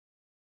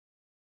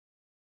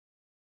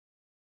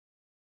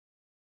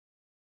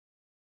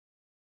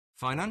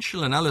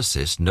Financial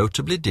analysis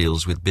notably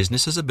deals with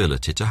businesses'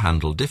 ability to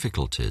handle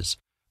difficulties,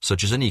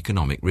 such as an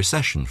economic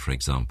recession, for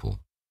example.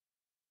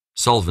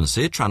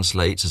 Solvency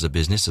translates as a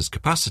business's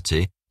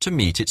capacity to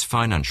meet its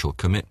financial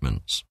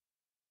commitments.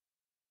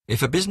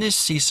 If a business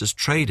ceases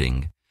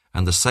trading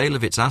and the sale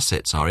of its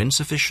assets are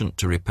insufficient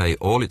to repay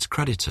all its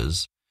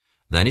creditors,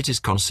 then it is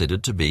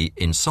considered to be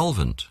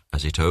insolvent,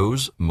 as it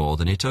owes more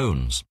than it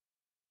owns.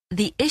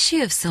 The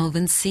issue of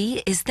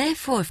solvency is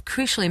therefore of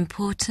crucial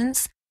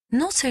importance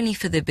not only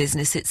for the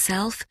business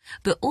itself,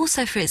 but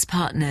also for its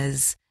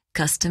partners,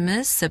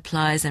 customers,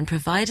 suppliers and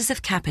providers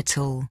of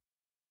capital.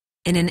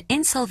 In an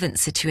insolvent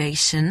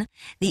situation,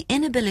 the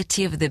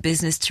inability of the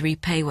business to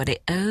repay what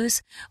it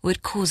owes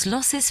would cause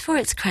losses for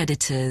its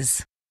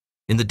creditors.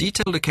 In the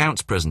detailed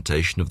accounts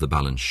presentation of the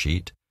balance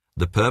sheet,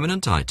 the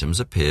permanent items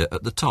appear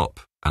at the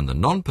top and the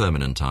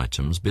non-permanent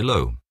items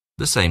below.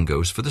 The same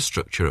goes for the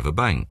structure of a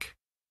bank.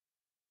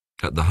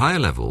 At the higher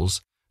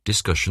levels,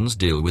 discussions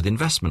deal with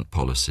investment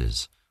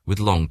policies, with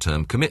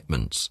long-term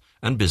commitments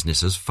and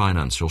businesses'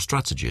 financial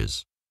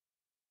strategies.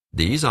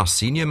 These are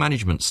senior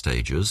management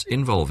stages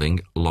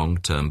involving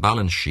long-term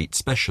balance sheet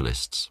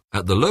specialists.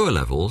 At the lower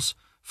levels,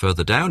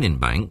 further down in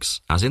banks,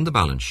 as in the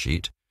balance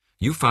sheet,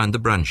 you find the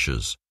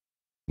branches,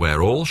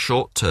 where all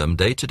short-term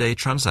day-to-day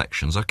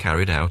transactions are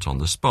carried out on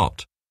the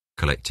spot,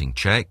 collecting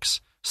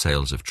cheques,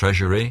 sales of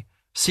treasury,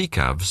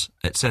 CCAVs,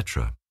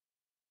 etc.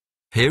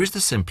 Here is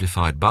the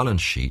simplified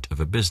balance sheet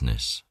of a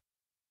business.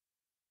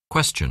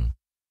 Question: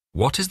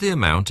 what is the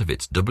amount of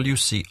its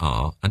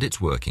WCR and its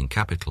working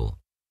capital?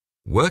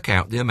 Work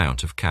out the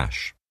amount of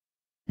cash.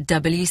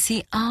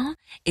 WCR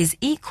is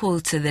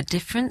equal to the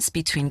difference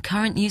between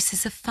current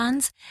uses of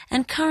funds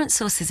and current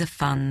sources of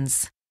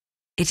funds.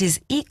 It is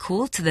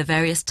equal to the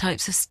various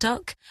types of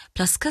stock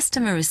plus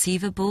customer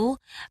receivable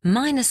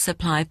minus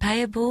supply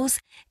payables,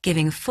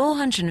 giving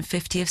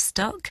 450 of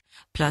stock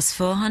plus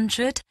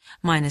 400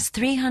 minus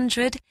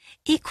 300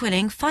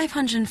 equaling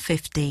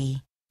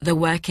 550. The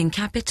working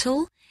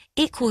capital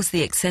equals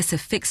the excess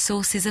of fixed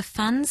sources of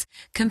funds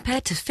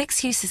compared to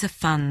fixed uses of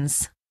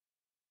funds.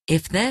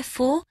 If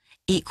therefore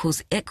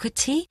equals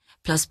equity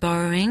plus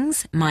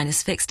borrowings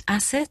minus fixed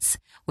assets,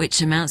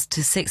 which amounts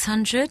to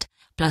 600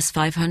 plus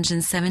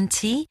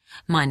 570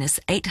 minus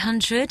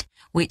 800,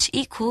 which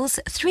equals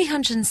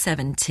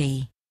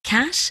 370.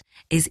 Cash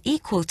is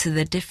equal to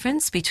the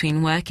difference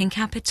between working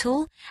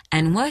capital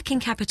and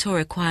working capital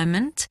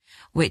requirement,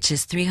 which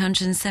is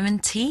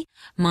 370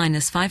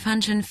 minus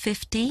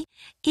 550,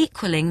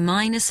 equaling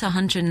minus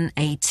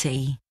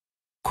 180.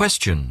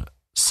 Question: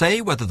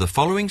 say whether the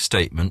following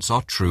statements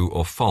are true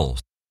or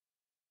false.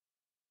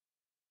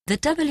 The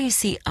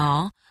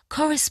WCR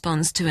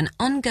corresponds to an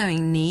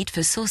ongoing need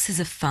for sources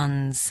of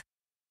funds.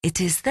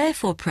 It is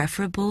therefore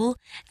preferable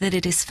that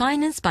it is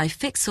financed by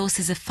fixed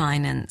sources of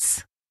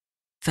finance.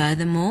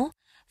 Furthermore,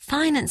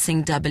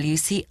 financing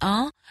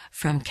WCR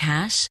from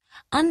cash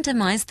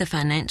undermines the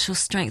financial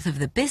strength of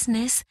the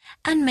business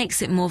and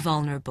makes it more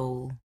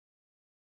vulnerable.